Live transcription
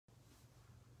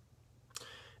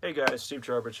Hey guys, Steve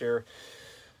Trowbridge here.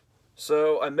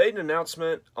 So I made an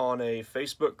announcement on a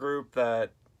Facebook group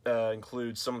that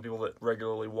includes some of the people that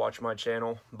regularly watch my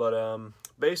channel, but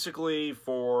basically,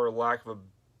 for lack of a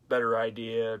better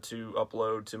idea, to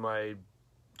upload to my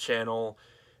channel,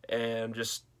 and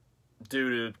just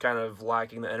due to kind of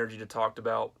lacking the energy to talk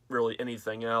about really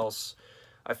anything else,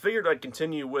 I figured I'd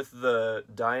continue with the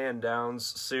Diane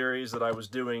Downs series that I was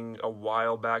doing a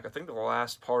while back. I think the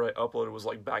last part I uploaded was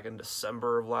like back in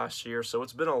December of last year, so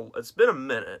it's been a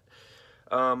minute.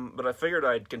 But I figured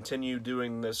I'd continue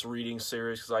doing this reading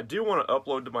series because I do want to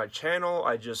upload to my channel.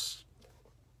 I just,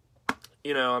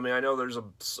 I know there's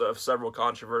several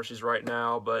controversies right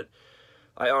now, but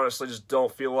I honestly just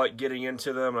don't feel like getting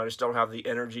into them. I just don't have the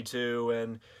energy to,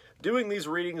 and doing these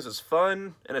readings is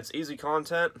fun, and it's easy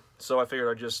content, so I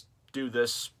figured I'd just do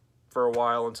this for a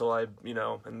while until I,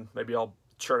 and maybe I'll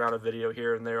churn out a video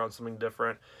here and there on something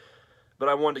different. But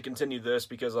I wanted to continue this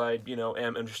because I,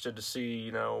 am interested to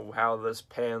see, how this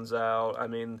pans out. I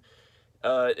mean,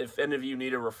 if any of you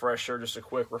need a refresher, just a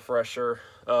quick refresher,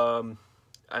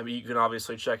 you can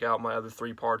obviously check out my other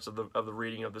 3 parts of the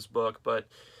reading of this book, but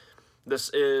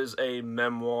this is a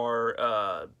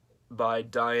memoir, by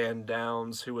Diane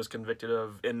Downs, who was convicted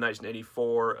in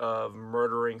 1984 of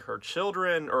murdering her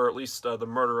children, or at least the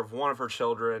murder of one of her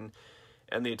children,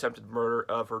 and the attempted murder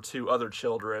of her 2 other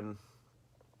children.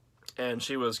 And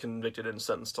she was convicted and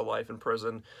sentenced to life in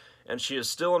prison. And she is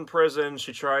still in prison.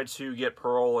 She tried to get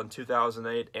parole in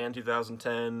 2008 and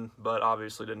 2010, but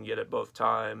obviously didn't get it both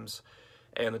times.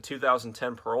 And the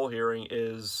 2010 parole hearing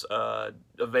is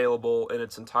available in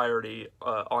its entirety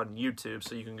on YouTube,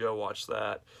 so you can go watch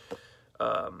that.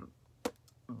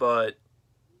 But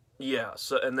yeah,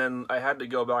 and then I had to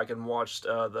go back and watch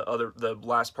the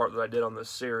last part that I did on this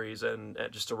series, and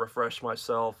just to refresh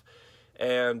myself.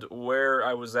 And where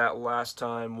I was at last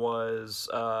time was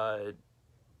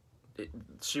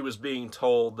she was being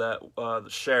told that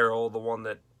Cheryl, the one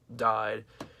that died,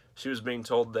 she was being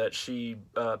told that she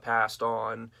passed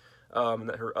on, and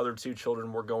that her other 2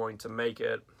 children were going to make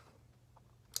it.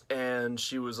 And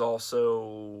she was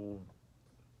also,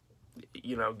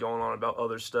 going on about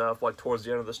other stuff. Like, towards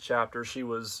the end of this chapter, she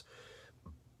was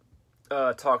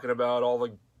talking about all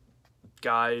the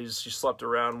guys she slept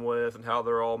around with and how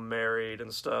they're all married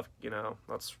and stuff.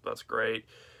 That's great.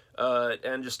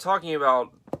 And just talking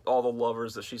about all the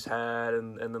lovers that she's had,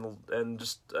 and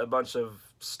just a bunch of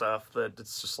stuff that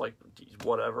it's just like,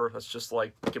 whatever. That's just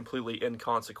like completely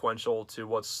inconsequential to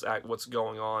what's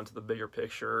going on, to the bigger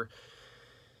picture.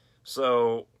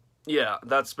 So yeah,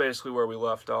 that's basically where we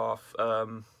left off.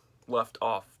 Left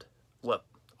off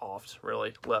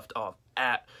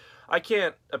at. I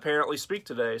can't apparently speak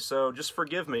today, so just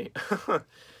forgive me.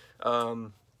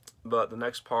 But the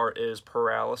next part is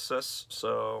paralysis,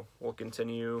 so we'll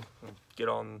continue,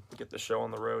 get the show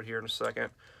on the road here in a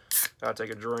second. Gotta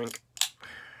take a drink.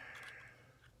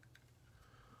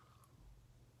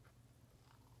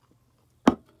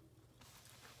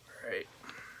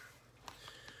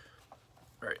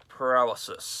 Alright,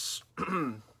 paralysis.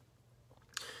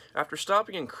 After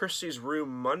stopping in Christy's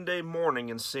room Monday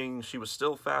morning and seeing she was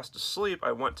still fast asleep,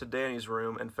 I went to Danny's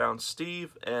room and found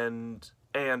Steve and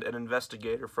an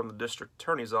investigator from the district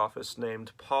attorney's office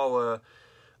named Paula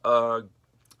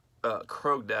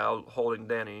Krogdow holding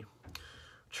Danny.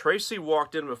 Tracy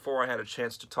walked in before I had a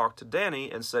chance to talk to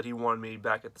Danny and said he wanted me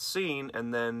back at the scene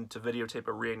and then to videotape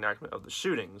a reenactment of the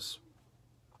shootings.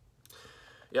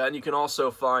 Yeah, and you can also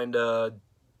find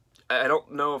I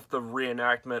don't know if the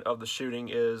reenactment of the shooting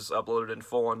is uploaded in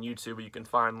full on YouTube, but you can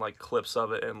find like clips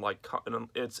of it, and like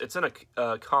it's in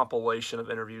a compilation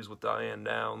of interviews with Diane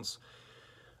Downs.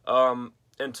 And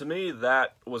to me,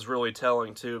 that was really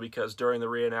telling too, because during the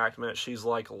reenactment, she's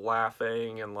like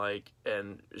laughing and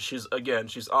she's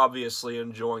obviously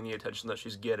enjoying the attention that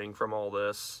she's getting from all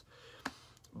this.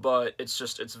 But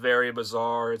it's very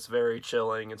bizarre. It's very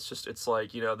chilling. It's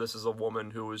like, this is a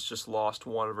woman who has just lost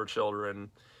one of her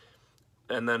children.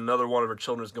 And then another one of her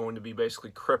children is going to be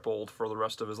basically crippled for the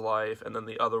rest of his life. And then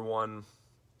the other one,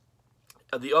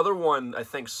 I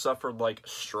think, suffered, like,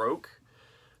 stroke.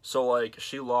 So, like,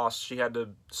 she had to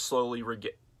slowly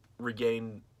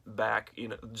regain back,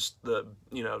 just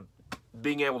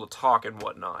being able to talk and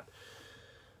whatnot.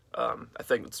 I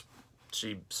think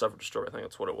she suffered a stroke. I think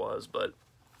that's what it was.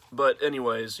 But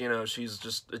anyways, she's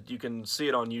just, you can see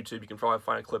it on YouTube. You can probably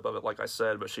find a clip of it, like I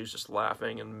said, but she's just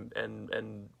laughing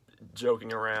and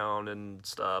joking around and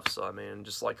stuff. So, I mean,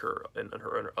 just like her in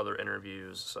her other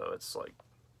interviews. So it's like,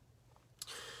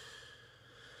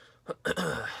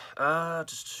 I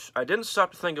didn't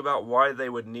stop to think about why they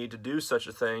would need to do such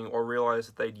a thing or realize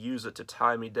that they'd use it to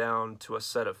tie me down to a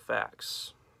set of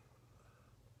facts.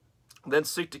 Then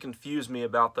seek to confuse me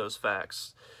about those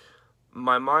facts.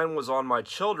 My mind was on my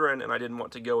children, and I didn't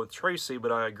want to go with Tracy,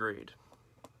 but I agreed.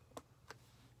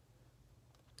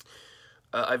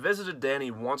 I visited Danny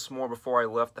once more before I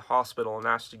left the hospital and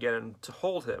asked again to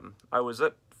hold him. I was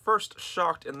at first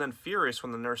shocked and then furious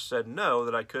when the nurse said no,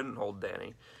 that I couldn't hold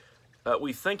Danny.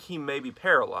 We think he may be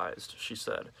paralyzed, she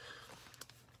said.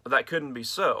 That couldn't be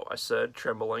so, I said,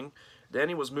 trembling.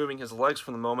 Danny was moving his legs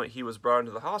from the moment he was brought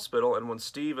into the hospital, and when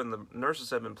Steve and the nurses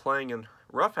had been playing and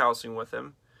roughhousing with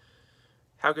him,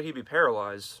 how could he be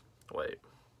paralyzed? Wait.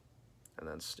 And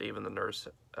then Steve and the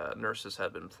nurses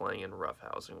had been playing and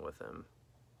roughhousing with him.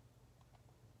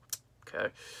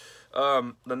 Okay.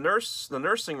 The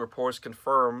nursing reports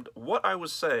confirmed what I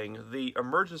was saying. The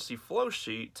emergency flow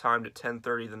sheet, timed at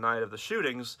 10:30 the night of the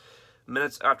shootings,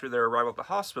 minutes after their arrival at the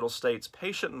hospital, states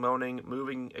patient moaning,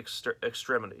 moving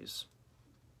extremities.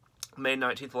 May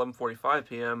 19th, 11:45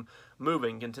 p.m.,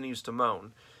 moving, continues to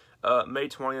moan. May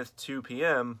 20th, 2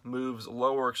 p.m., moves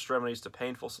lower extremities to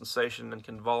painful sensation and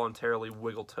can voluntarily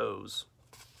wiggle toes.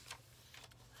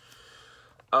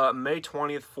 May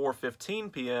 20th,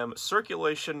 4:15 p.m.,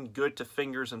 circulation good to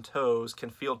fingers and toes, can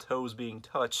feel toes being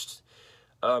touched.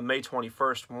 May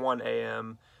 21st, 1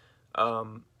 a.m.,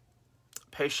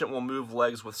 patient will move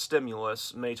legs with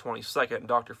stimulus. May 22nd,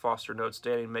 Dr. Foster notes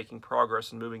Danny making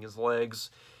progress in moving his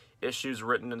legs. Issues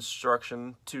written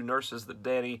instruction to nurses that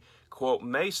Danny, quote,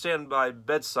 may stand by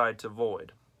bedside to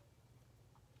void.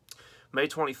 May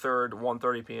 23rd,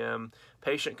 1:30 p.m.,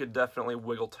 patient could definitely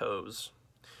wiggle toes.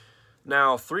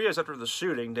 Now, 3 days after the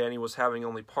shooting, Danny was having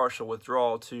only partial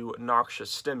withdrawal to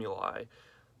noxious stimuli,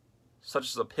 such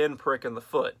as a pinprick in the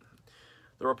foot.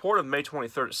 The report of May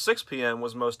 23rd at 6 p.m.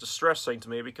 was most distressing to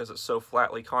me because it so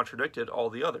flatly contradicted all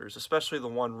the others, especially the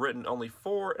one written only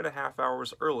 4.5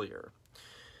 hours earlier.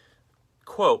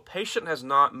 Quote, patient has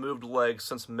not moved legs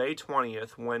since May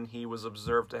 20th when he was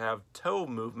observed to have toe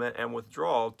movement and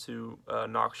withdrawal to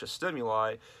noxious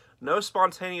stimuli. No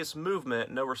spontaneous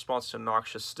movement, no response to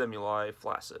noxious stimuli,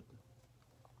 flaccid.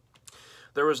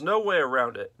 There was no way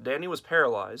around it. Danny was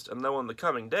paralyzed, and though in the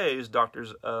coming days,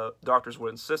 doctors would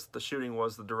insist that the shooting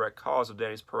was the direct cause of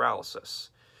Danny's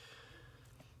paralysis.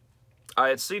 I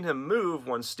had seen him move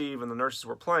when Steve and the nurses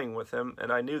were playing with him,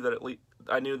 and I knew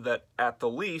that at the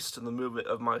least the movement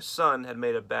of my son had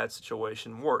made a bad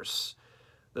situation worse.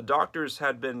 The doctors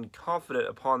had been confident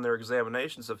upon their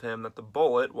examinations of him that the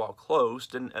bullet, while close,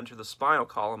 didn't enter the spinal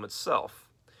column itself.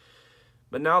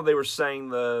 But now they were saying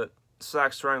the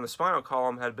sac surrounding the spinal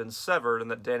column had been severed and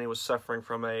that Danny was suffering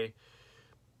from a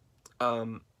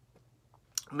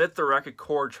mid-thoracic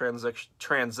cord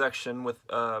transection with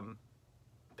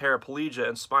paraplegia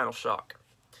and spinal shock.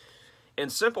 In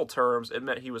simple terms, it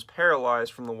meant he was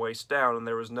paralyzed from the waist down, and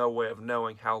there was no way of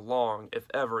knowing how long, if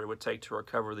ever, it would take to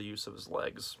recover the use of his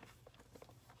legs.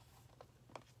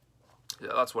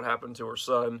 Yeah, that's what happened to her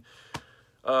son,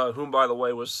 whom, by the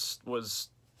way, was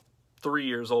 3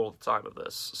 years old at the time of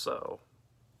this, so...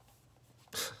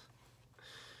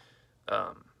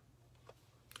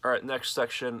 Alright, next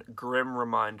section, grim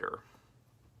reminder.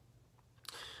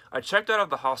 I checked out of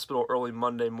the hospital early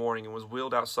Monday morning and was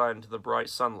wheeled outside into the bright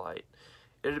sunlight.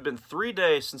 It had been 3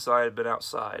 days since I had been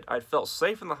outside. I had felt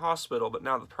safe in the hospital, but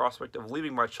now the prospect of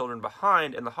leaving my children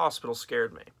behind in the hospital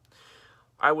scared me.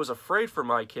 I was afraid for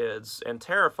my kids and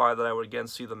terrified that I would again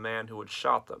see the man who had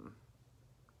shot them.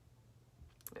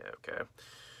 Yeah, okay.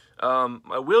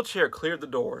 My wheelchair cleared the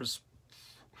doors,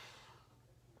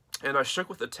 and I shook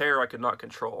with a terror I could not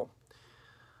control.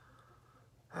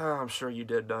 I'm sure you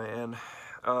did, Diane.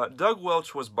 Doug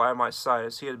Welch was by my side,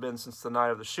 as he had been since the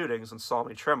night of the shootings, and saw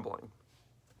me trembling.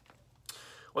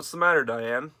 "What's the matter,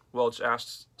 Diane?" Welch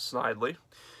asked snidely.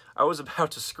 I was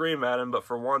about to scream at him, but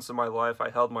for once in my life I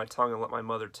held my tongue and let my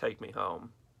mother take me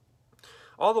home.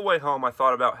 All the way home I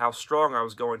thought about how strong I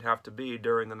was going to have to be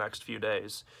during the next few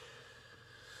days.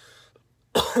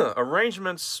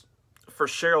 Arrangements for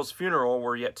Cheryl's funeral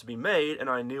were yet to be made, and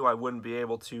I knew I wouldn't be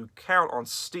able to count on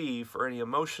Steve for any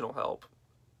emotional help.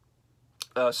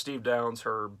 Steve Downs,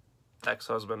 her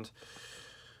ex-husband.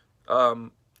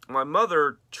 My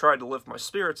mother tried to lift my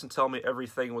spirits and tell me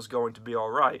everything was going to be all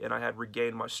right, and I had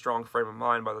regained my strong frame of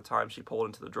mind by the time she pulled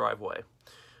into the driveway.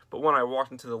 But when I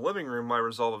walked into the living room, my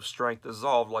resolve of strength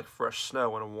dissolved like fresh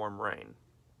snow in a warm rain.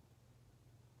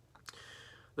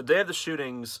 The day of the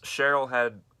shootings, Cheryl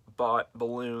had bought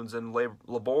balloons and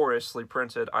laboriously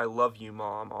printed "I love you,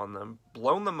 Mom" on them,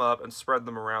 blown them up, and spread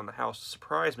them around the house to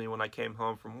surprise me when I came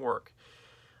home from work.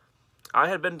 I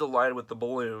had been delighted with the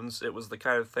balloons. It was the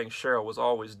kind of thing Cheryl was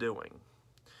always doing.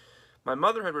 My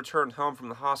mother had returned home from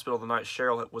the hospital the night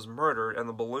Cheryl was murdered, and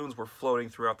the balloons were floating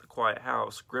throughout the quiet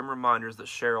house, grim reminders that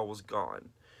Cheryl was gone.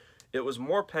 It was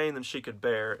more pain than she could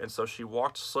bear, and so she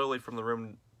walked slowly from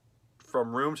room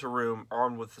to room,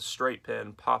 armed with the straight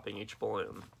pin, popping each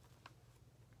balloon.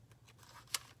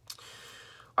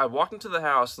 I walked into the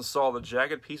house and saw the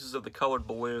jagged pieces of the colored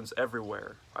balloons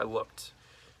everywhere. I looked.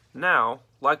 Now,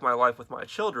 like my life with my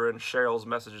children, Cheryl's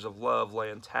messages of love lay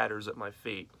in tatters at my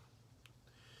feet.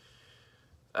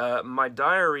 My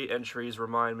diary entries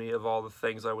remind me of all the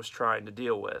things I was trying to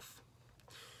deal with.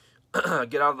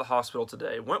 Get out of the hospital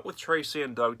today. Went with Tracy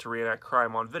and Doug to reenact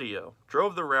crime on video.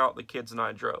 Drove the route the kids and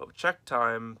I drove. Checked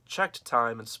time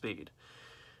and speed.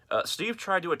 Steve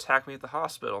tried to attack me at the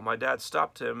hospital. My dad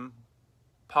stopped him.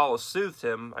 Paula soothed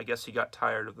him. I guess he got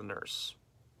tired of the nurse.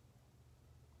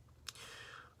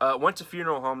 Went to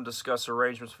funeral home to discuss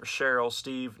arrangements for Cheryl.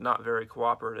 Steve, not very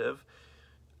cooperative.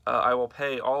 I will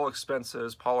pay all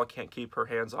expenses. Paula can't keep her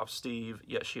hands off Steve,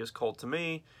 yet she is cold to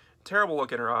me. Terrible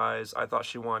look in her eyes. I thought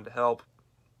she wanted to help.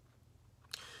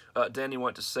 Danny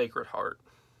went to Sacred Heart.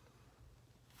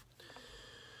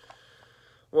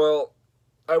 Well,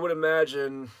 I would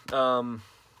imagine, and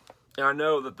I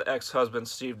know that the ex-husband,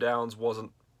 Steve Downs,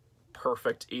 wasn't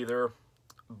perfect either,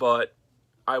 but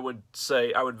I would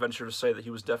venture to say that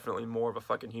he was definitely more of a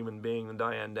fucking human being than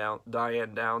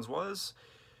Diane Downs was.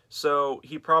 So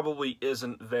he probably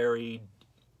isn't very,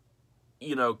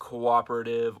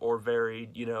 cooperative or very,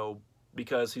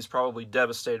 because he's probably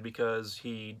devastated because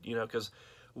because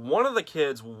one of the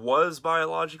kids was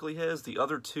biologically his. The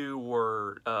other two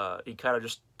were, he kind of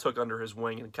just took under his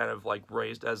wing and kind of like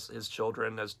raised as his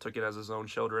children, took it as his own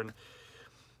children.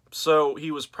 So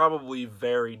he was probably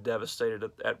very devastated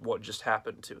at what just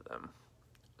happened to them.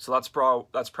 So that's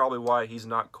probably why he's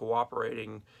not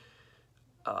cooperating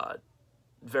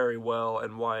very well,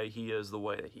 and why he is the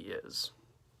way that he is.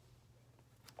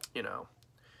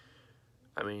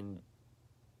 I mean,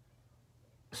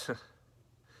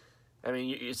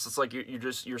 it's just like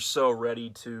you're so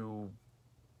ready to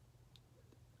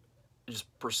just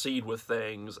proceed with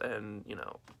things, and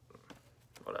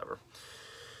whatever.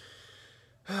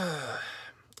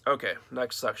 Okay,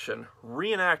 next section.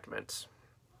 Reenactment.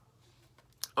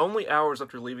 Only hours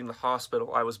after leaving the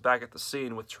hospital, I was back at the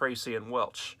scene with Tracy and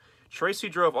Welch. Tracy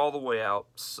drove all the way out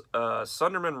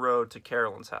Sunderman Road to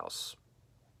Carolyn's house.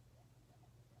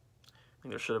 I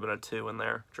think there should have been a 2 in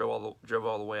there. Drove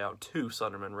all the way out to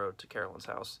Sunderman Road to Carolyn's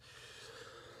house.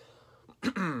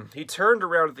 He turned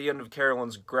around at the end of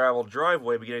Carolyn's gravel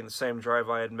driveway, beginning the same drive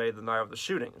I had made the night of the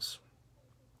shootings.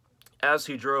 As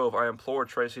he drove, I implored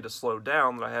Tracy to slow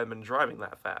down, that I hadn't been driving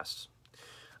that fast.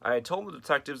 I had told the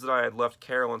detectives that I had left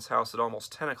Carolyn's house at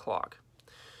almost 10 o'clock.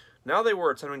 Now they were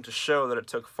attempting to show that it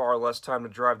took far less time to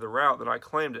drive the route than I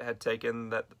claimed it had taken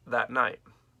that night.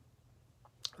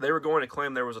 They were going to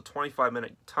claim there was a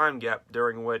 25-minute time gap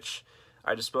during which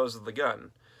I disposed of the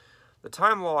gun. The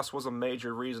time loss was a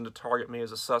major reason to target me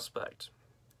as a suspect.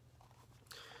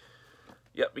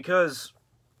 Yeah, because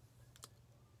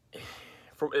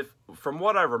from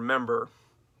what I remember,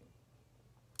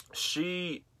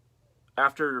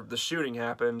 after the shooting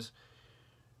happened,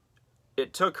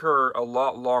 it took her a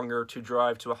lot longer to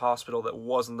drive to a hospital that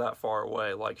wasn't that far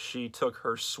away. Like, she took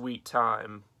her sweet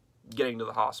time getting to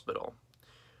the hospital.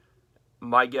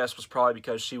 My guess was probably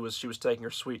because she was taking her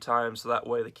sweet time, so that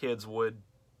way the kids would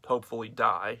hopefully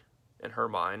die, in her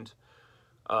mind.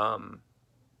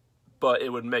 But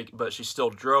she still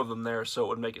drove them there, so it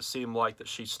would make it seem like that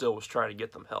she still was trying to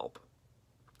get them help.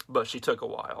 But she took a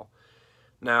while.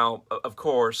 Now, of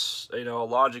course, a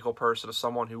logical person, as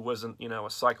someone who wasn't, a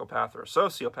psychopath or a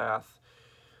sociopath,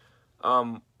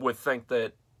 would think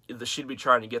that she'd be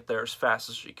trying to get there as fast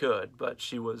as she could, but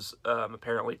she was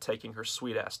apparently taking her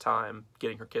sweet-ass time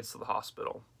getting her kids to the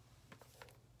hospital.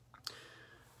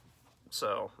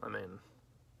 So, I mean,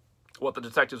 what the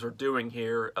detectives are doing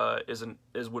here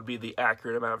would be the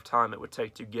accurate amount of time it would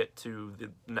take to get to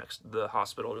the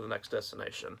hospital, to the next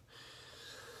destination.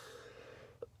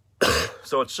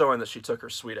 So it's showing that she took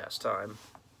her sweet-ass time,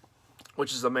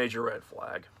 which is a major red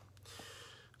flag.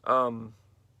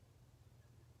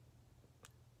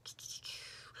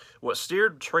 What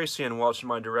steered Tracy and Welch in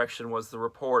my direction was the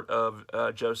report of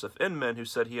Joseph Inman, who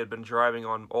said he had been driving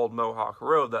on Old Mohawk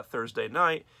Road that Thursday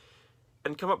night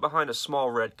and come up behind a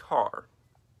small red car.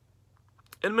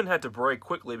 Inman had to brake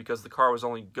quickly because the car was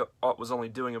only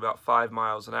doing about 5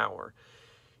 miles an hour.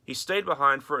 He stayed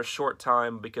behind for a short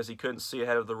time because he couldn't see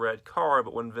ahead of the red car,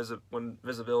 but when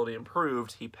visibility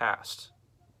improved, he passed.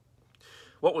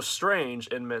 What was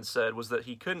strange, Inman said, was that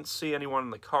he couldn't see anyone in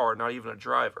the car, not even a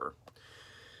driver.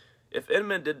 If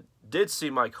Inman did see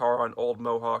my car on Old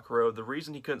Mohawk Road, the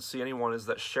reason he couldn't see anyone is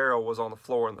that Cheryl was on the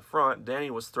floor in the front,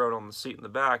 Danny was thrown on the seat in the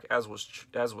back, as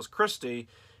was Christy,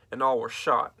 and all were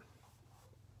shot.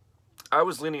 I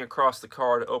was leaning across the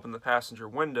car to open the passenger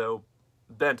window,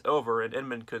 bent over, and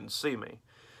Inman couldn't see me.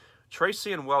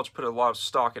 Tracy and Welch put a lot of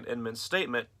stock in Inman's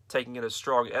statement, taking it as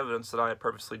strong evidence that I had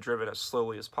purposely driven as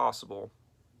slowly as possible.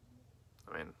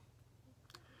 I mean,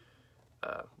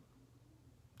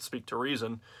 speak to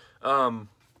reason.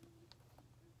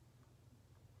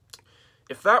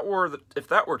 If that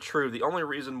were true, the only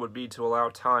reason would be to allow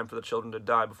time for the children to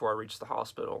die before I reached the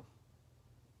hospital.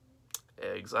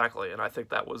 Exactly, and I think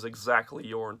that was exactly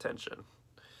your intention.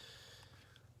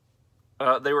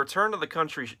 They returned to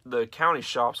the county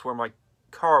shops where my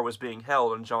car was being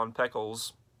held, and John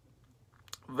Peckles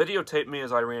videotaped me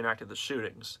as I reenacted the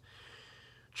shootings.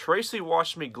 Tracy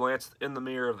watched me glance in the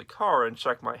mirror of the car and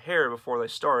check my hair before they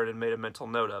started and made a mental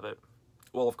note of it.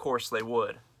 Well, of course they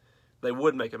would. They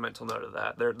would make a mental note of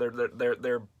that.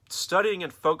 They're studying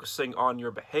and focusing on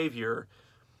your behavior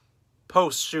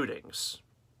post-shootings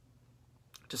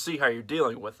to see how you're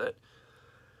dealing with it.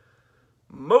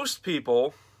 Most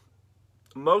people,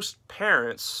 most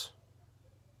parents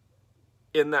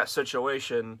in that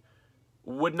situation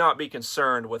would not be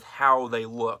concerned with how they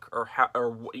look or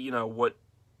what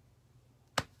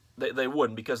they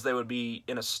wouldn't, because they would be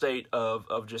in a state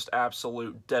of just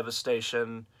absolute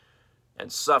devastation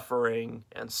and suffering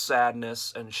and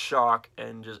sadness and shock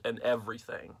and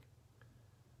everything.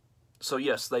 So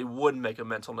yes, they would make a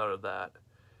mental note of that.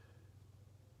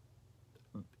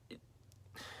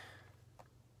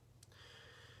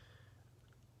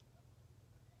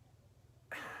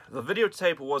 The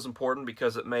videotape was important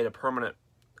because it made a permanent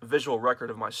visual record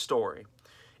of my story.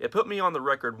 It put me on the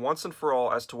record once and for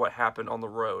all as to what happened on the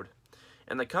road.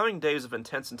 In the coming days of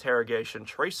intense interrogation,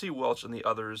 Tracy, Welch, and the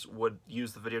others would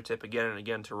use the videotape again and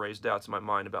again to raise doubts in my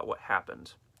mind about what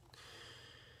happened.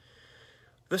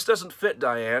 "This doesn't fit,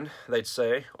 Diane," they'd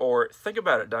say, or "Think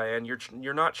about it, Diane,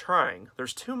 you're not trying.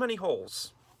 There's too many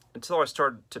holes," until I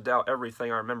started to doubt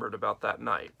everything I remembered about that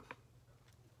night.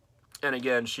 And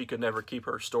again, she could never keep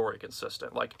her story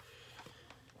consistent. Like,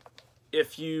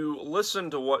 if you listen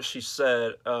to what she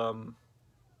said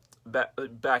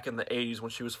back in the 80s when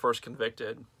she was first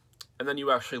convicted, and then you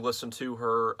actually listen to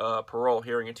her parole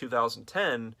hearing in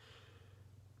 2010,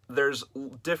 there's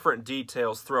different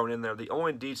details thrown in there. The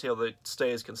only detail that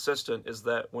stays consistent is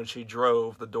that when she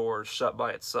drove, the door shut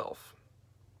by itself.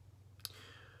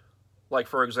 Like,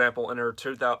 for example, in her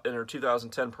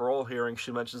 2010 parole hearing,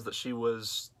 she mentions that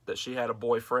she had a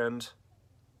boyfriend,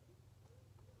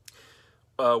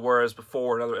 whereas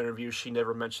before in other interviews she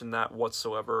never mentioned that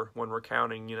whatsoever when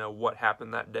recounting, what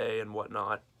happened that day and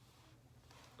whatnot.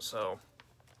 So,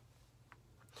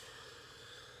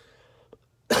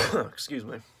 excuse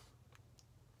me.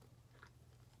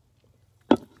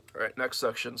 Alright, next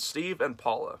section. Steve and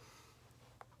Paula.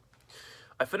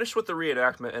 I finished with the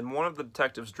reenactment, and one of the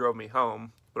detectives drove me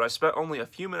home, but I spent only a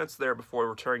few minutes there before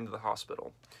returning to the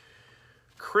hospital.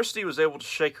 Christy was able to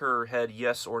shake her head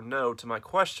yes or no to my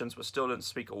questions, but still didn't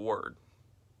speak a word.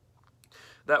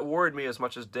 That worried me as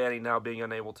much as Danny now being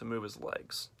unable to move his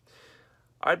legs.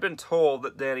 I'd been told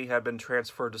that Danny had been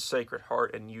transferred to Sacred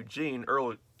Heart in Eugene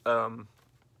early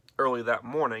that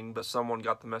morning, but someone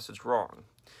got the message wrong.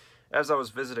 As I was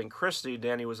visiting Christy,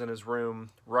 Danny was in his room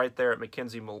right there at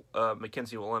McKenzie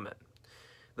Willamette.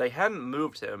 They hadn't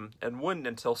moved him and wouldn't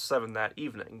until 7 that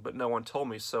evening, but no one told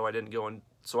me, so I didn't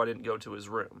go to his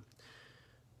room.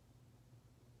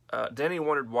 Danny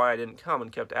wondered why I didn't come and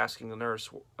kept asking the nurse,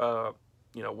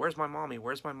 "Where's my mommy?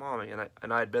 Where's my mommy?"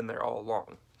 And I had been there all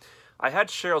along. I had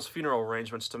Cheryl's funeral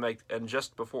arrangements to make, and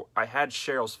just before I had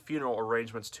Cheryl's funeral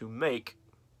arrangements to make,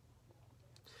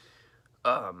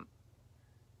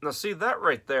 now see, that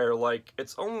right there, like,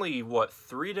 it's only,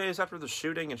 3 days after the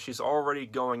shooting, and she's already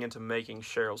going into making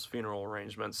Cheryl's funeral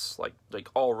arrangements, like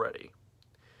already.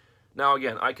 Now,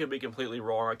 again, I could be completely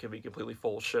wrong, I could be completely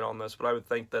full of shit on this, but I would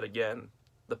think that, again,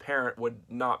 the parent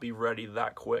would not be ready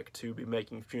that quick to be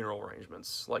making funeral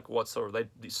arrangements, like, whatsoever.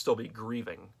 They'd still be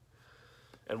grieving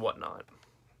and whatnot.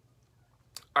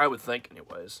 I would think,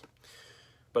 anyways.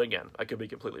 But again, I could be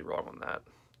completely wrong on that.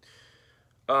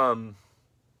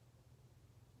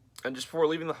 And just before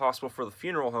leaving the hospital for the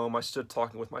funeral home, I stood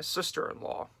talking with my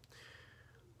sister-in-law.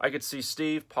 I could see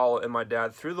Steve, Paula, and my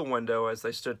dad through the window as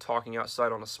they stood talking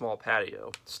outside on a small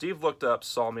patio. Steve looked up,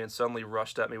 saw me, and suddenly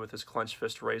rushed at me with his clenched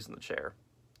fist raised in the chair.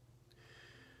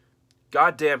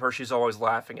 "God damn her, she's always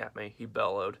laughing at me," he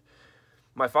bellowed.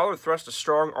 My father thrust a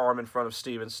strong arm in front of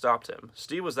Steve and stopped him.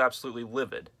 Steve was absolutely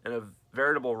livid, in a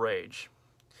veritable rage.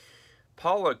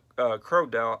 Paula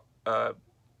Krogdale,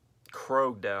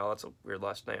 that's a weird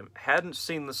last name, hadn't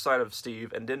seen the sight of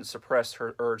Steve and didn't suppress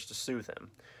her urge to soothe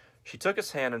him. She took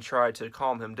his hand and tried to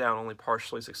calm him down, only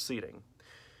partially succeeding.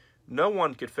 No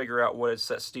one could figure out what had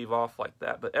set Steve off like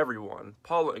that, but everyone,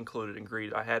 Paula included,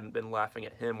 agreed I hadn't been laughing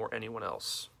at him or anyone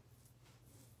else.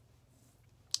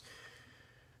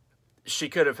 She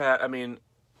could have had, I mean,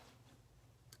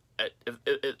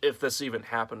 if this even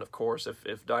happened, of course,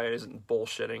 if Diane isn't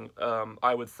bullshitting,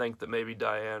 I would think that maybe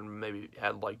Diane maybe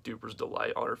had, like, Duper's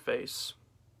Delight on her face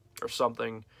or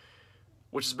something,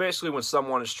 which is basically when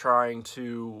someone is trying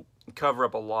to cover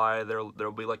up a lie,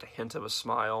 there'll be, like, a hint of a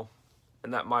smile,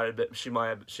 and that might have been, she may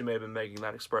have been making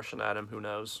that expression at him, who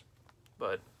knows,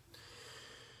 but,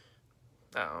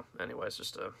 I don't know, anyway, it's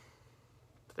just a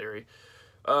theory.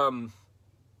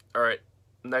 Alright,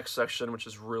 next section, which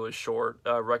is really short.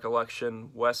 Recollection,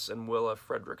 Wes and Willa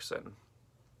Fredrickson.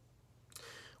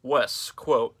 Wes,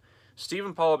 quote, Steve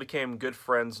and Paula became good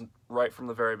friends right from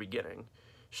the very beginning.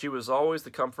 She was always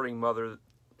the comforting mother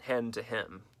hen to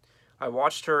him. I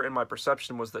watched her, and my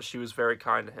perception was that she was very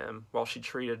kind to him, while she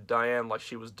treated Diane like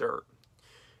she was dirt.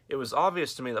 It was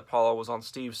obvious to me that Paula was on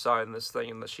Steve's side in this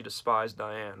thing and that she despised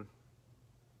Diane.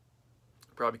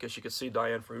 Probably because she could see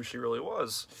Diane for who she really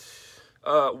was.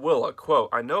 Willa, quote,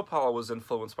 I know Paula was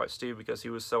influenced by Steve because he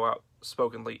was so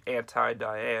outspokenly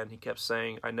anti-Diane. He kept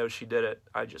saying, I know she did it,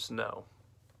 I just know.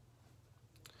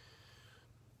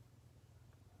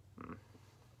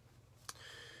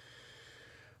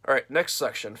 Alright, next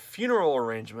section. Funeral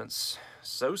arrangements.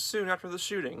 So soon after the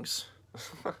shootings.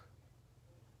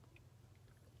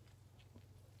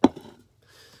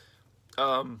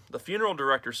 The funeral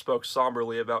director spoke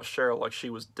somberly about Cheryl like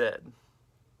she was dead.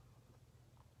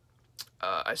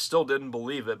 I still didn't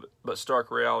believe it, but stark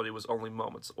reality was only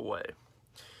moments away.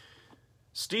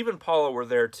 Steve and Paula were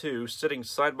there too, sitting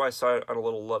side by side on a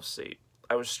little love seat.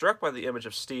 I was struck by the image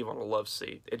of Steve on a love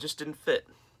seat. It just didn't fit.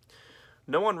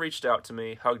 No one reached out to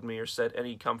me, hugged me, or said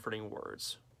any comforting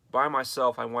words. By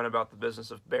myself, I went about the business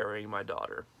of burying my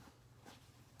daughter.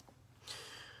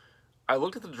 I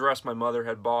looked at the dress my mother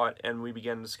had bought, and we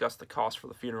began to discuss the cost for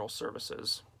the funeral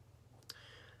services.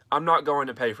 I'm not going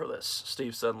to pay for this,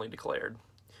 Steve suddenly declared.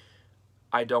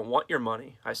 I don't want your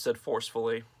money, I said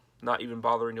forcefully, not even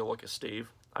bothering to look at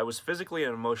Steve. I was physically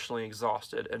and emotionally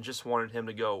exhausted and just wanted him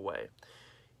to go away.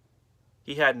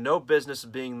 He had no business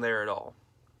being there at all.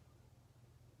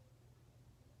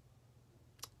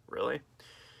 Really?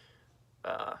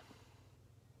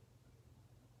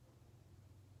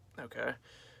 Okay.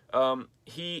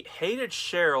 He hated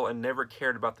Cheryl and never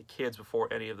cared about the kids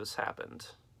before any of this happened.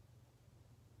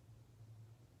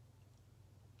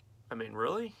 I mean,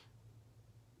 really?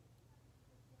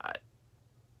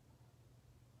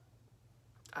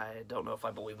 I don't know if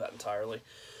I believe that entirely.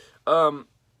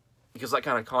 Because that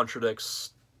kind of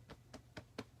contradicts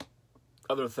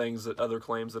other things, other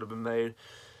claims that have been made.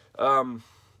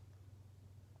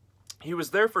 He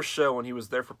was there for show and he was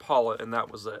there for Paula, and that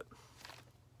was it.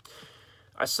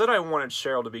 I said I wanted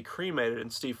Cheryl to be cremated,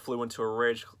 and Steve flew into a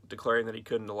rage, declaring that he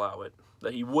couldn't allow it.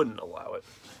 That he wouldn't allow it.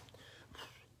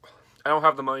 I don't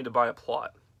have the money to buy a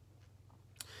plot.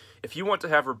 If you want to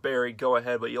have her buried, go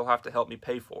ahead, but you'll have to help me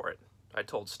pay for it, I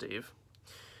told Steve.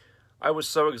 I was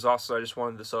so exhausted, I just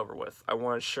wanted this over with. I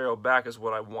wanted Cheryl back is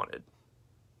what I wanted.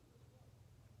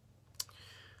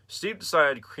 Steve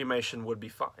decided cremation would be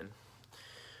fine.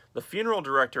 The funeral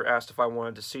director asked if I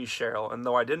wanted to see Cheryl, and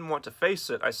though I didn't want to face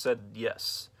it, I said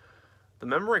yes. The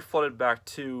memory flooded back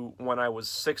to when I was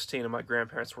 16 and my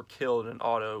grandparents were killed in an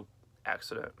auto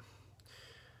accident.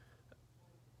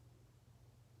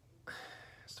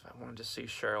 If I wanted to see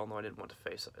Cheryl, no, I didn't want to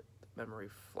face it. The memory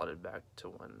flooded back to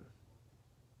when...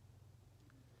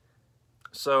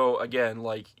 So, again,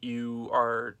 like, you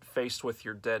are faced with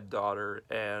your dead daughter,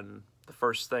 and the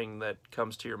first thing that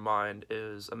comes to your mind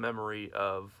is a memory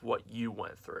of what you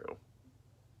went through.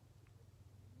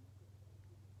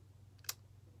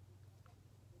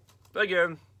 But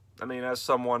again, I mean, as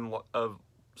someone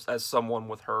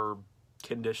with her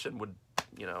condition would,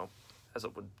 you know, as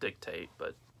it would dictate,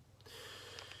 but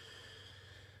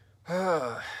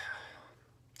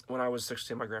when I was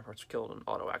 16, my grandparents were killed in an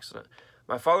auto accident.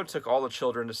 My father took all the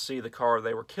children to see the car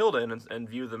they were killed in and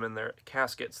view them in their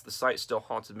caskets. The sight still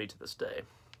haunted me to this day.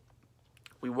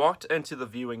 We walked into the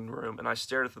viewing room, and I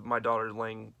stared at my daughter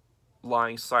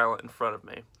lying silent in front of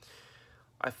me.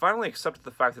 I finally accepted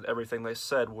the fact that everything they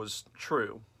said was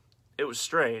true. It was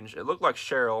strange. It looked like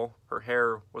Cheryl. Her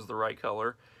hair was the right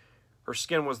color. Her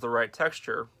skin was the right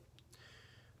texture.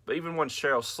 But even when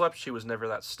Cheryl slept, she was never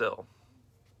that still.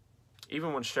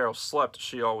 Even when Cheryl slept,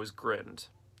 she always grinned.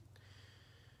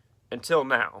 Until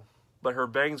now. But her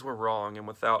bangs were wrong, and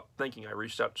without thinking, I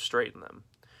reached out to straighten them.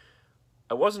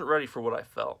 I wasn't ready for what I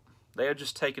felt. They had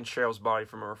just taken Cheryl's body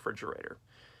from a refrigerator.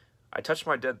 I touched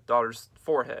my dead daughter's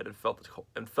forehead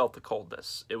and felt the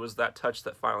coldness. It was that touch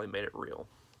that finally made it real.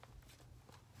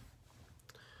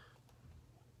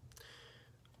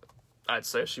 I'd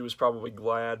say she was probably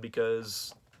glad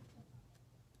because...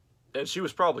 And she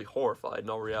was probably horrified in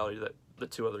all reality that the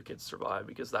two other kids survived,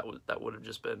 because that would have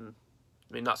just been...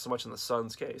 I mean, not so much in the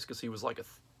son's case, because he was like a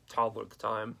toddler at the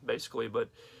time, basically, but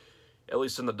at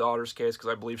least in the daughter's case, because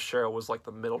I believe Cheryl was like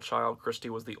the middle child, Christy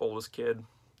was the oldest kid,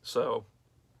 so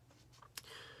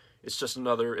it's just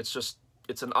another, it's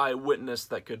an eyewitness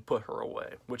that could put her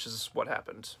away, which is what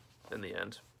happened in the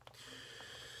end.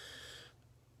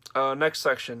 Next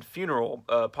section, funeral.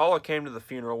 Paula came to the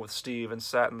funeral with Steve and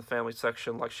sat in the family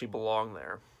section like she belonged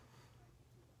there.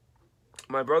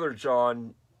 My brother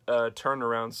John turned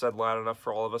around and said loud enough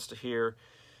for all of us to hear,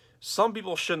 "Some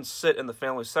people shouldn't sit in the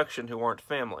family section who aren't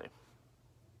family."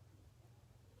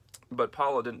 But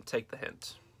Paula didn't take the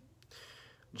hint.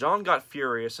 John got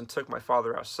furious and took my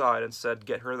father outside and said,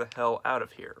 "Get her the hell out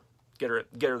of here. Get her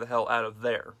the hell out of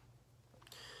there."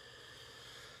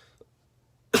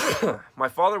 My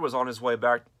father was on his way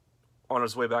back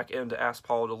in to ask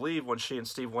Paula to leave when she and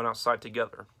Steve went outside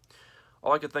together.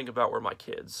 All I could think about were my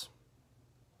kids.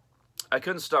 I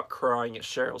couldn't stop crying at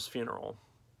Cheryl's funeral.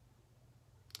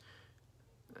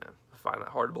 I find that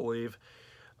hard to believe.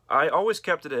 I always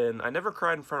kept it in. I never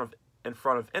cried in front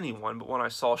of anyone, but when I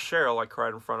saw Cheryl, I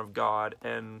cried in front of God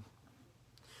and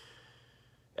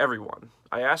everyone.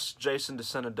 I asked Jason to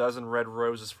send a dozen red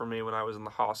roses for me when I was in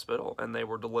the hospital, and they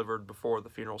were delivered before the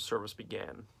funeral service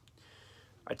began.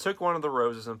 I took one of the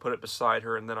roses and put it beside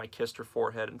her, and then I kissed her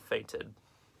forehead and fainted.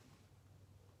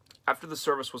 After the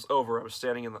service was over, I was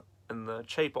standing in the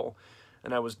chapel,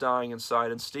 and I was dying inside,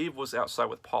 and Steve was outside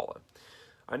with Paula.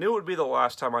 I knew it would be the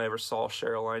last time I ever saw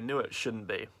Cheryl. I knew it shouldn't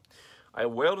be. I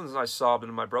wailed and I sobbed,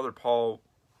 and my brother Paul...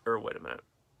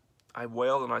 I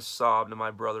wailed and I sobbed, and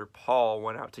my brother Paul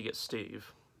went out to get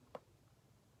Steve.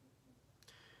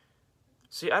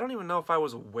 See, I don't even know if I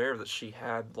was aware that she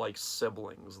had, like,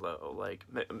 siblings, though. Like,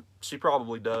 she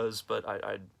probably does, but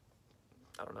I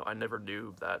don't know. I never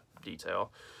knew that detail.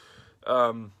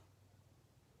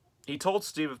 He told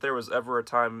Steve if there was ever a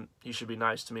time he should be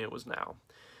nice to me, it was now.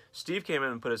 Steve came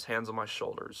in and put his hands on my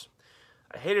shoulders.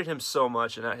 I hated him so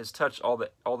much, and at his touch, all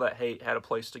that hate had a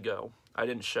place to go. I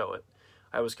didn't show it.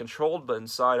 I was controlled, but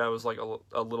inside I was like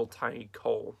a little tiny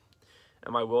coal,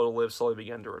 and my will to live slowly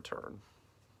began to return.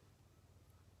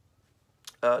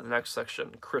 The next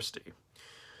section, Christy.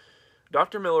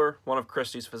 Dr. Miller, one of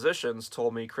Christy's physicians,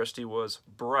 told me Christy was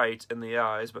bright in the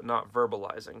eyes, but not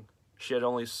verbalizing. She had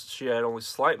only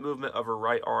slight movement of her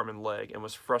right arm and leg, and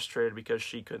was frustrated because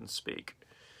she couldn't speak.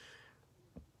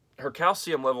 Her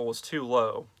calcium level was too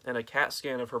low, and a CAT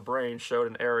scan of her brain showed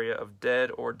an area of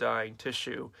dead or dying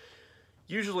tissue,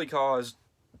 usually caused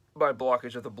by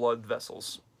blockage of the blood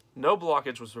vessels. No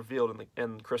blockage was revealed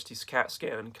in Christy's CAT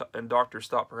scan, and doctors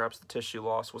thought perhaps the tissue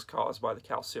loss was caused by the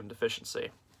calcium deficiency.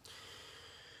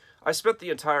 I spent the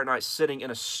entire night sitting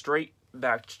in a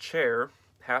straight-backed chair,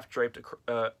 half draped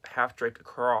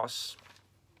across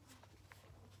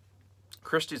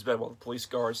Christy's bed while the police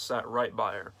guards sat right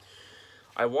by her.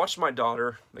 I watched my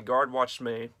daughter, the guard watched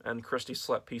me, and Christy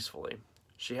slept peacefully.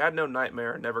 She had no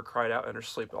nightmare and never cried out in her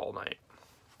sleep all night.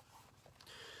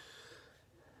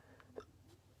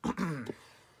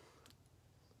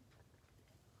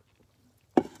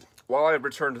 While I had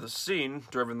returned to the scene,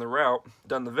 driven the route,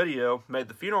 done the video, made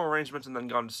the funeral arrangements, and then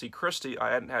gone to see Christy,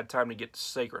 I hadn't had time to get to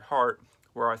Sacred Heart,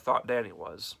 where I thought Danny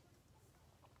was.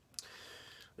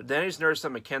 Danny's nurse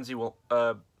at Mackenzie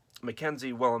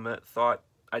Willamette thought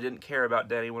I didn't care about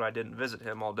Danny when I didn't visit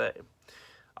him all day.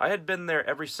 I had been there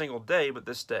every single day but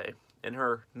this day. In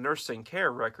her nursing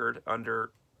care record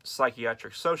under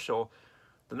psychiatric social,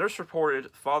 the nurse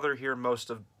reported, "Father here most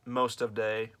of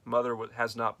day, mother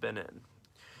has not been in."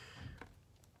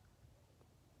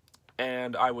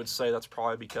 And I would say that's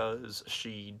probably because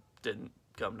she didn't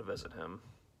come to visit him.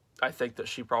 I think that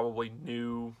she probably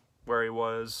knew where he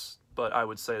was, but I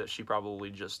would say that she probably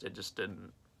it just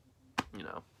didn't, you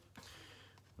know.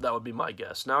 That would be my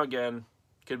guess. Now again,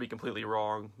 could be completely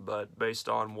wrong, but based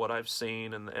on what I've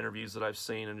seen and the interviews that I've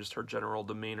seen and just her general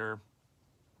demeanor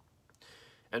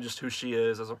and just who she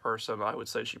is as a person, I would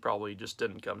say she probably just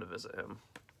didn't come to visit him.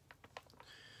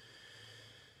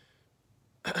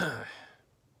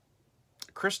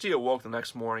 Christy awoke the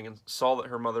next morning and saw that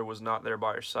her mother was not there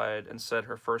by her side and said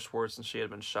her first words since she had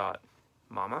been shot.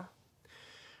 "Mama?"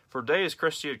 For days,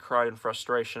 Christy had cried in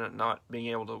frustration at not being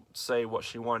able to say what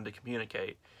she wanted to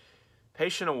communicate.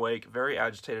 Patient awake, very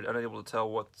agitated, unable to tell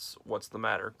what's the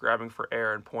matter, grabbing for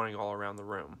air and pointing all around the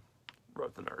room,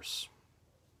 wrote the nurse.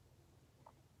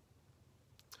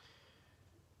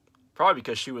 Probably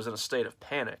because she was in a state of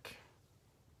panic.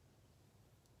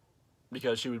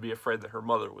 Because she would be afraid that her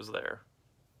mother was there,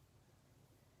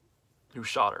 who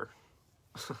shot her.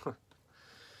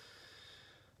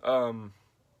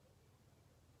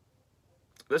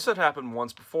 This had happened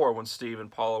once before when Steve and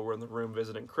Paula were in the room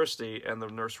visiting Christy, and the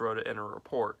nurse wrote it in her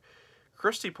report.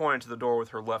 Christy pointed to the door with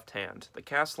her left hand. The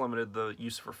cast limited the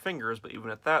use of her fingers, but even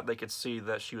at that, they could see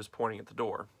that she was pointing at the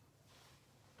door.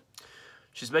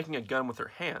 "She's making a gun with her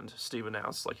hand," Steve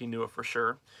announced, like he knew it for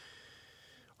sure.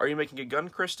 "Are you making a gun,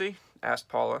 Christy?" asked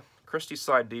Paula. Christy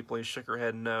sighed deeply, shook her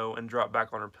head no, and dropped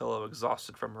back on her pillow,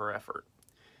 exhausted from her effort.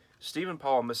 Steve and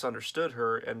Paula misunderstood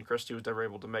her, and Christy was never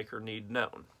able to make her need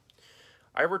known.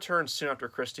 I returned soon after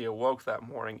Christy awoke that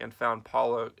morning and found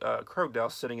Paula Krogdale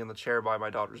sitting in the chair by my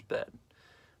daughter's bed.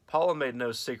 Paula made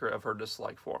no secret of her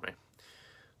dislike for me.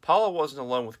 Paula wasn't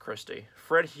alone with Christy.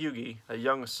 Fred Hughey, a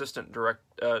young assistant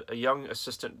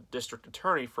district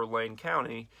attorney for Lane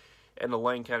County, and the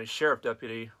Lane County Sheriff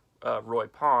Deputy Roy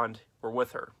Pond were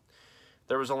with her.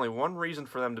 There was only one reason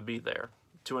for them to be there: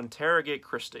 to interrogate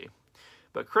Christy.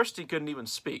 But Christy couldn't even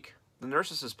speak. The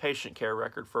nurse's patient care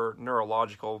record for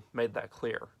neurological made that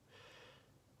clear.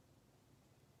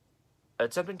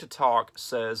 Attempting to talk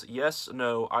says yes,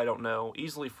 no, I don't know,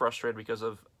 easily frustrated because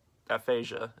of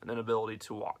aphasia, an inability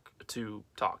to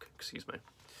talk.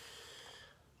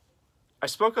 I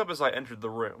spoke up as I entered the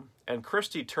room, and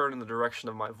Christy turned in the direction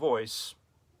of my voice.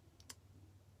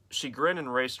 She grinned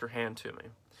and raised her hand to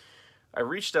me. I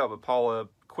reached out, but Paula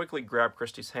quickly grabbed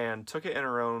Christy's hand, took it in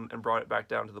her own, and brought it back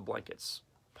down to the blankets.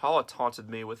 Paula taunted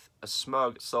me with a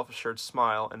smug, self-assured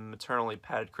smile and maternally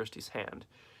patted Christy's hand.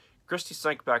 Christy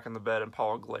sank back in the bed, and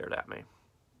Paula glared at me.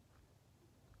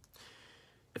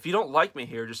 "If you don't like me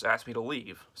here, just ask me to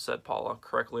leave," said Paula,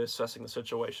 correctly assessing the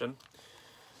situation.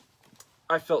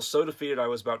 I felt so defeated I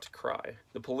was about to cry.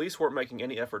 The police weren't making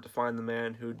any effort to find the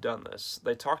man who'd done this.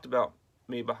 They talked about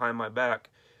me behind my back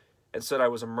and said I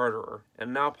was a murderer,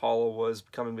 and now Paula was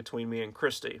coming between me and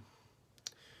Christy.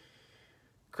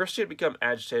 Christy had become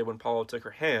agitated when Paula took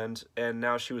her hand, and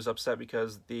now she was upset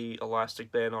because the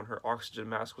elastic band on her oxygen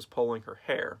mask was pulling her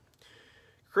hair.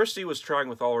 Christy was trying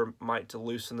with all her might to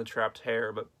loosen the trapped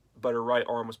hair, but her right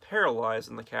arm was paralyzed,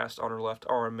 and the cast on her left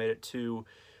arm made it too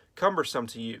cumbersome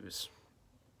to use.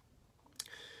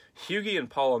 Hughey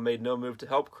and Paula made no move to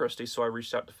help Christy, so I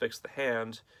reached out to fix the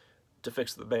band,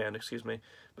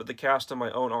 but the cast on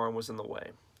my own arm was in the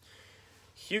way.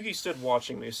 Hughey stood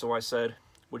watching me, so I said,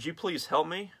 "Would you please help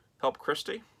me? Help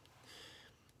Christy?"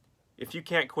 "If you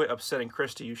can't quit upsetting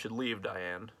Christy, you should leave,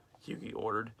 Diane," Hughey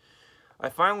ordered. I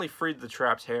finally freed the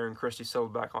trapped hair, and Christy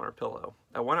settled back on her pillow.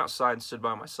 I went outside and stood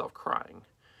by myself crying.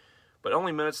 But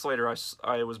only minutes later,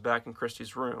 I was back in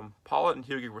Christy's room. Paula and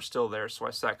Hughey were still there, so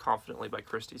I sat confidently by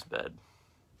Christy's bed.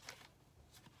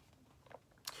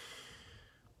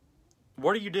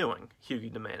 "What are you doing?"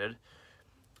 Hughey demanded.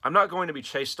 "I'm not going to be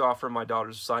chased off from my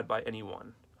daughter's side by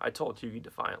anyone," I told Hughey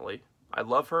defiantly. "I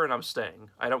love her and I'm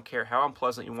staying. I don't care how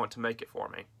unpleasant you want to make it for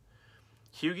me."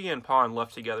 Hughey and Pond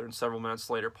left together, and several minutes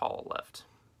later, Paula left.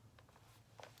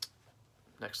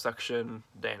 Next section,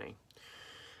 Danny.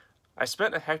 I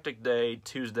spent a hectic day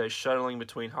Tuesday shuttling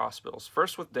between hospitals,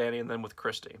 first with Danny and then with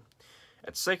Christy.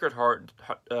 At Sacred Heart,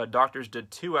 doctors did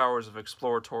 2 hours of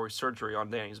exploratory surgery on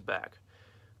Danny's back.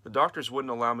 The doctors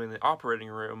wouldn't allow me in the operating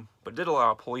room, but did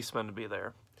allow a policeman to be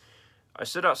there. I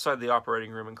stood outside the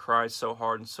operating room and cried so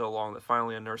hard and so long that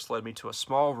finally a nurse led me to a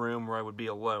small room where I would be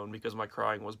alone because my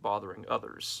crying was bothering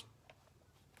others.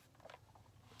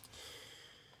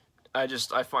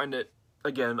 I find it,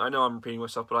 again, I know I'm repeating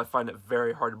myself, but I find it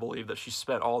very hard to believe that she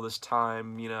spent all this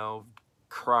time,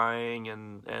 crying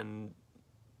and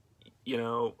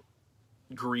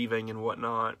grieving and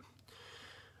whatnot.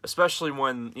 Especially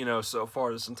when, so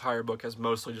far this entire book has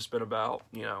mostly just been about,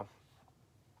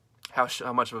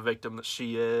 how much of a victim that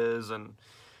she is, and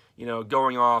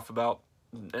going off about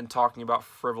and talking about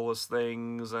frivolous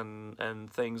things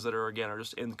and things that are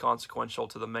just inconsequential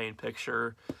to the main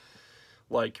picture,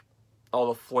 like all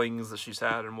the flings that she's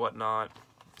had and whatnot.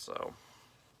 So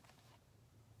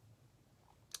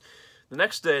the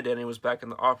next day, Danny was back in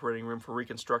the operating room for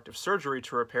reconstructive surgery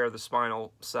to repair the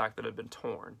spinal sac that had been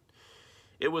torn.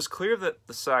 It was clear that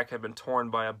the sac had been torn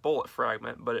by a bullet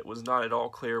fragment, but it was not at all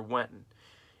clear when.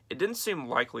 It didn't seem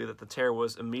likely that the tear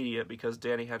was immediate because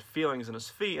Danny had feelings in his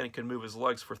feet and could move his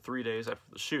legs for 3 days after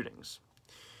the shootings.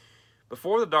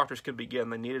 Before the doctors could begin,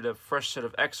 they needed a fresh set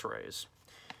of x-rays.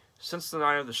 Since the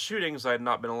night of the shootings, I had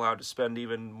not been allowed to spend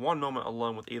even one moment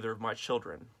alone with either of my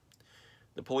children.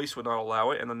 The police would not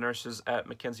allow it, and the nurses at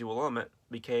Mackenzie Willamette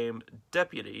became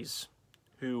deputies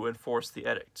who enforced the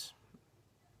edict.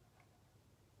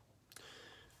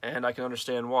 And I can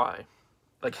understand why.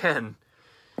 Again,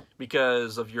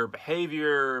 because of your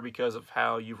behavior, because of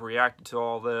how you've reacted to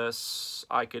all this,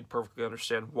 I could perfectly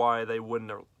understand why they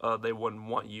wouldn't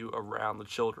want you around the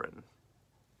children.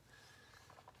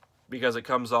 Because it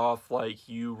comes off like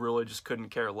you really just couldn't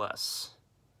care less.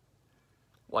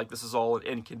 Like this is all an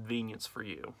inconvenience for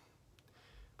you.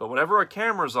 But whenever a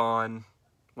camera's on,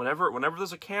 whenever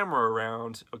there's a camera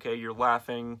around, okay, you're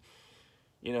laughing,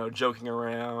 you know, joking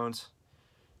around.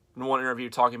 In one interview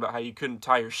talking about how you couldn't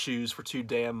tie your shoes for 2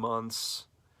 damn months,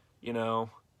 you know.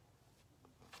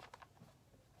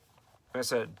 Like I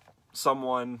said,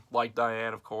 someone like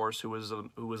Diane, of course, who was a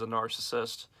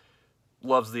narcissist,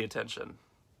 loves the attention.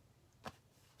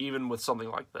 Even with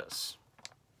something like this.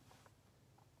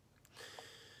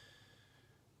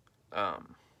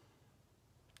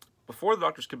 Before the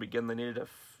doctors could begin, they needed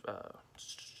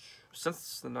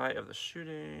since the night of the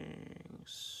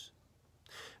shootings.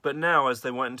 But now, as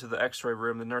they went into the x-ray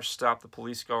room, the nurse stopped the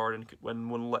police guard and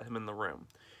wouldn't let him in the room.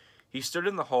 He stood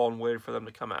in the hall and waited for them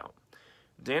to come out.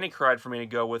 Danny cried for me to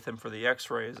go with him for the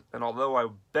x-rays, and although I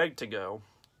begged to go,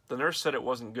 the nurse said it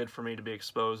wasn't good for me to be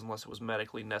exposed unless it was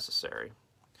medically necessary.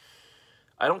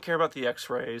 I don't care about the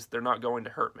x-rays, they're not going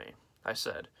to hurt me, I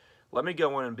said. Let me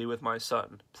go in and be with my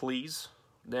son, please.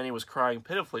 Danny was crying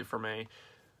pitifully for me.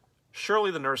 Surely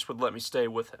the nurse would let me stay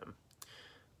with him.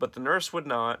 But the nurse would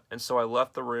not, and so I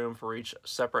left the room for each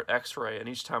separate x-ray, and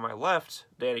each time I left,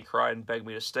 Danny cried and begged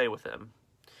me to stay with him.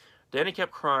 Danny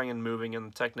kept crying and moving, and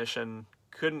the technician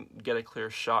couldn't get a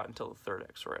clear shot until the third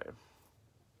x-ray.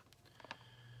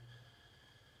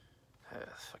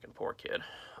 Fucking poor kid.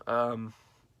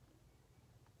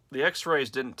 The x-rays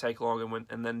didn't take long,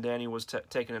 and then Danny was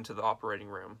taken into the operating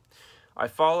room. I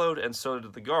followed, and so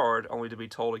did the guard, only to be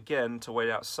told again to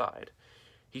wait outside.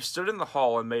 He stood in the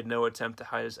hall and made no attempt to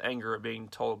hide his anger at being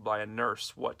told by a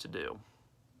nurse what to do.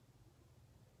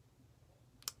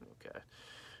 Okay.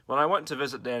 When I went to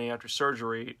visit Danny after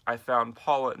surgery, I found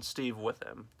Paula and Steve with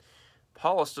him.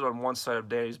 Paula stood on one side of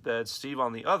Danny's bed, Steve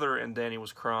on the other, and Danny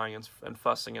was crying and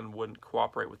fussing and wouldn't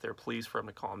cooperate with their pleas for him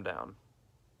to calm down.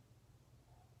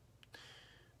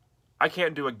 I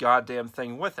can't do a goddamn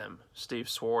thing with him, Steve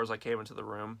swore as I came into the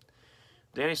room.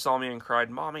 Danny saw me and cried,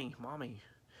 Mommy, Mommy.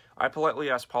 I politely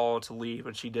asked Paula to leave,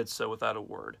 and she did so without a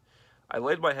word. I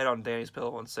laid my head on Danny's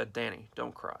pillow and said, Danny,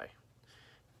 don't cry.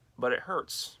 But it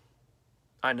hurts.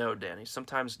 I know, Danny.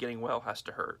 Sometimes getting well has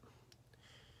to hurt.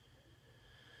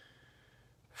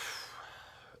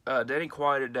 Danny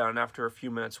quieted down and after a few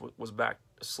minutes was back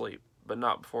asleep, but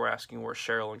not before asking where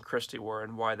Cheryl and Christy were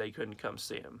and why they couldn't come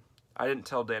see him. I didn't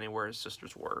tell Danny where his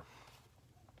sisters were.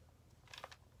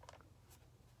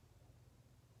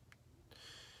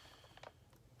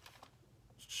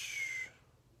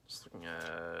 Just looking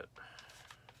at...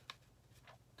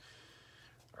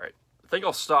 Alright, I think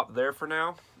I'll stop there for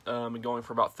now. I'm going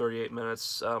for about 38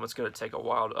 minutes. It's going to take a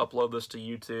while to upload this to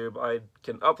YouTube. I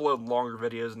can upload longer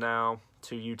videos now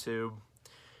to YouTube,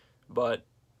 but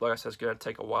like I said, it's going to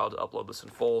take a while to upload this in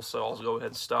full, so I'll go ahead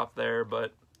and stop there.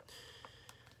 But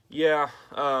yeah,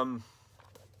 all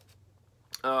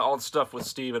the stuff with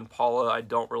Steve and Paula I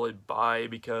don't really buy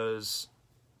because,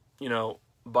 you know,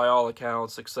 by all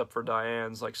accounts, except for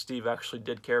Diane's, like, Steve actually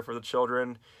did care for the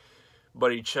children,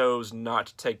 but he chose not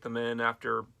to take them in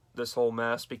after this whole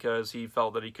mess because he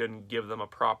felt that he couldn't give them a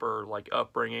proper, like,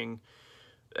 upbringing.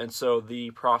 And so the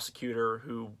prosecutor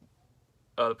who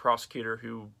got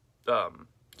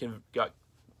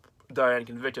Diane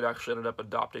convicted actually ended up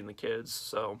adopting the kids.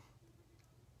 So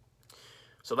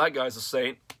that guy's a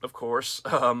saint, of course.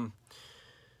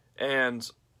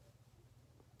 And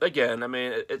again, I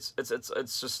mean,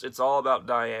 it's all about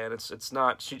Diane. It's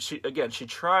not, she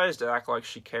tries to act like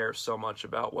she cares so much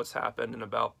about what's happened and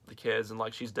about the kids and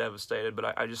like she's devastated,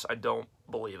 but I don't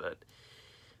believe it.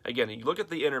 Again, you look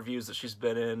at the interviews that she's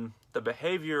been in, the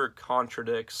behavior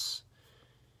contradicts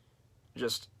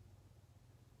just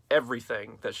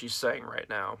everything that she's saying right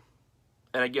now.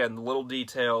 And again, the little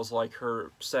details like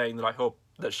her saying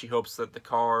that she hopes that the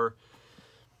car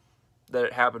that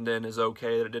it happened in is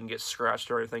okay, that it didn't get scratched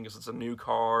or anything because it's a new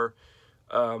car,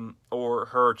 or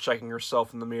her checking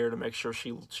herself in the mirror to make sure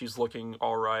she's looking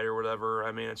all right or whatever.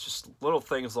 I mean, it's just little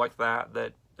things like that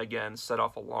that, again, set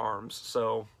off alarms.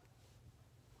 So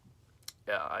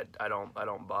yeah, I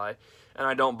don't buy. And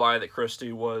I don't buy that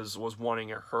Christy was wanting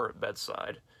her at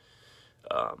bedside.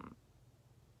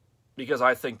 Because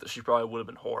I think that she probably would have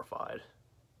been horrified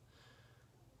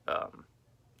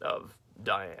of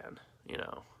Diane, you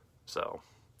know. So,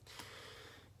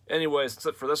 anyways, that's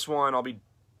it for this one. I'll be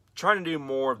trying to do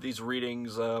more of these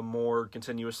readings more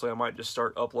continuously. I might just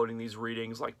start uploading these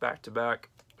readings like back to back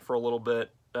for a little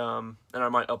bit. And I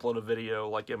might upload a video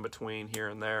like in between here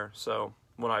and there. So,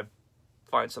 when I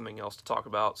find something else to talk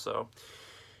about. So,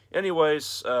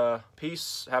 anyways,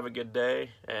 peace, have a good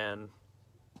day, and